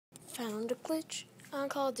found a glitch on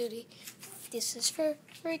Call of Duty. This is for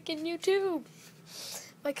freaking YouTube.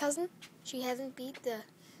 My cousin, she hasn't beat the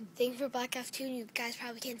thing for Black Ops 2, and you guys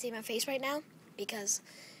probably can't see my face right now because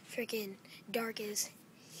freaking dark is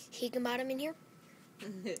Higginbottom in here.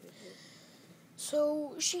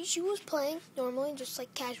 So she was playing normally, just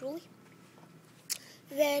like casually.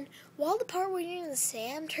 Then, while the part where you're in the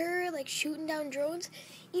sand, her like shooting down drones,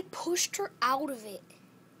 it pushed her out of it.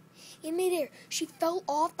 In midair, she fell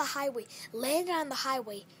off the highway, landed on the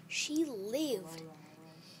highway. She lived.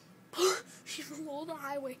 She flew the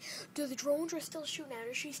highway. The drones are still shooting at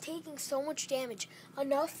her. She's taking so much damage.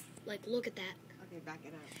 Enough, like, look at that. Okay, back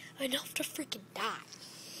it up. Enough to freaking die.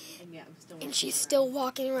 And yeah, I'm still And she's still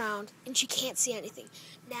walking around, and she can't see anything.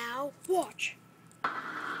 Now, watch.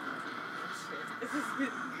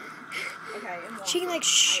 Okay, She can, like,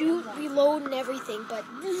 shoot, reload, and everything, but...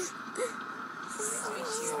 Okay,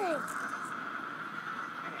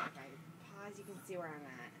 pause, you can see where I'm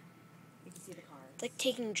at. You can see the car. It's like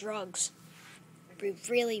taking drugs.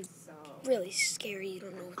 Really, really scary. You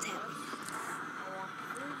don't know what's happening. I walked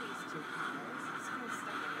through these two cars. It's kind of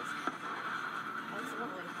stuck in this car. I also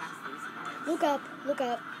won't really pass these cars. Look up, look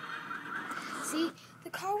up. See, the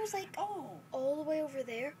car was like, all the way over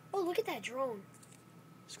there. Oh, look at that drone.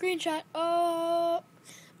 Screenshot. Oh.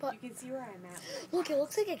 But you can see where I'm at. look, it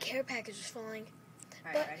looks like a care package is falling.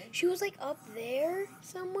 All But right, ready? she was like up there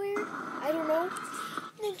somewhere. I don't know.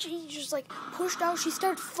 And then she just like pushed out. She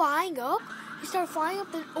started flying up. She started flying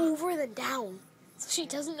up, then over, then down. So she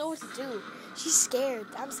doesn't know what to do. She's scared.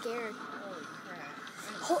 I'm scared.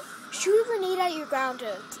 Holy crap. Shoot a grenade at your ground.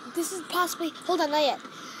 This is possibly... Hold on, not yet.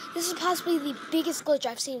 This is possibly the biggest glitch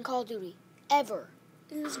I've seen in Call of Duty. Ever.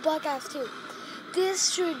 And this is Black Ops 2.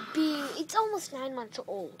 This should be... It's almost 9 months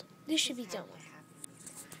old. This should be done with.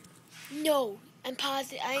 No. I'm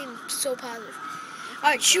positive. I am so positive.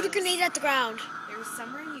 Alright, shoot a grenade at the ground. There was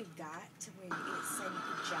somewhere you got to where it said you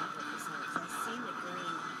could jump with this one. Because I seen the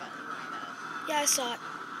green button light up. Yeah, I saw it.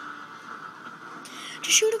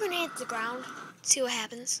 Just shoot a grenade at the ground. See what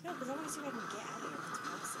happens. No, because I want to see if I can get out of here if it's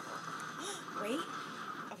possible. Wait.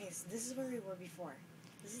 Okay, so this is where we were before.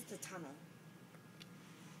 This is the tunnel.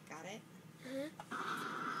 Got it? Mm-hmm.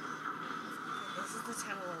 This is the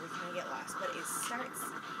tunnel where we kind of get lost, but it starts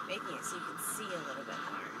making it so you can see a little bit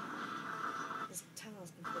more. This tunnel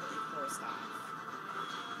is completely closed off.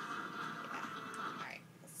 Yeah. Alright.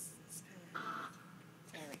 Let's kind of...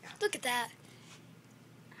 There we go. Look at that.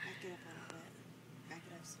 Back it up a little bit. Back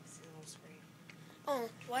it up so you can see the little screen. Oh,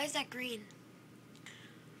 why is that green?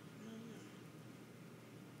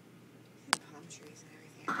 Palm trees and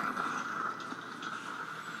everything. Alright.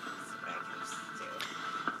 Let's see what I can do.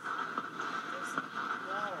 There's a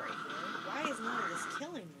wall right here. Why is none of this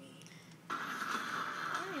killing me?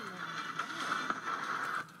 Why am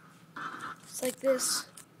I It's like this.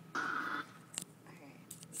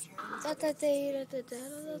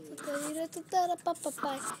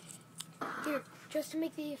 Here, just to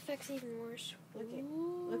make the effects even worse.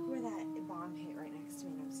 Look where that bomb hit right next to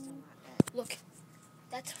me and I'm still not dead. Look,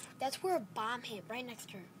 that's where a bomb hit, right next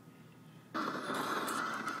to her. And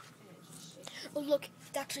it just shakes. Oh look,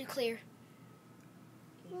 it's actually clear.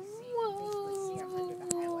 Can you see? Basically see up under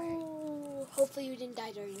the highway. Hopefully you didn't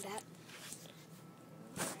die during that.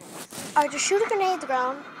 Alright, just shoot a grenade at the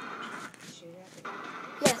ground. Shoot it at the guy.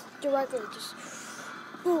 Yes, directly, just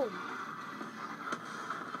boom.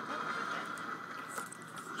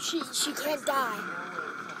 She can't die.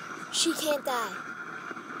 She can't die.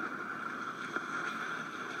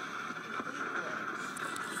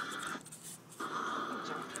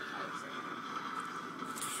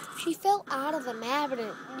 She fell out of the map and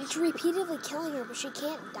it's repeatedly killing her, but she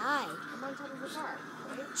can't die. I'm on top of the car,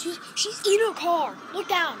 right? She's in her car. Look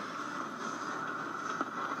down.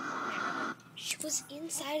 She was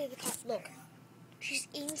inside of the car. Look. She's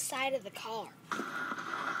inside of the car.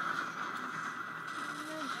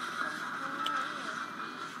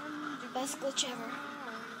 Best glitch ever.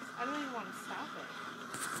 I don't even want to stop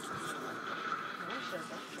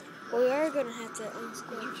it. We are going to have to Can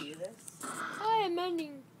unsglitch. you do this? I am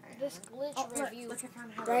ending this glitch review Look, I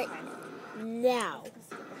found how right to now. Let's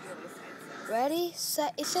see what the highway sign says. Ready,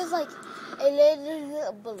 set. It says like a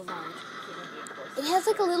little boulevard. It has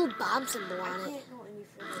like a little bomb symbol I on it. can't go any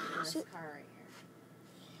further in this car right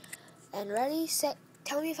here. And ready, set.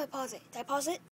 Tell me if I pause it. Did I pause it?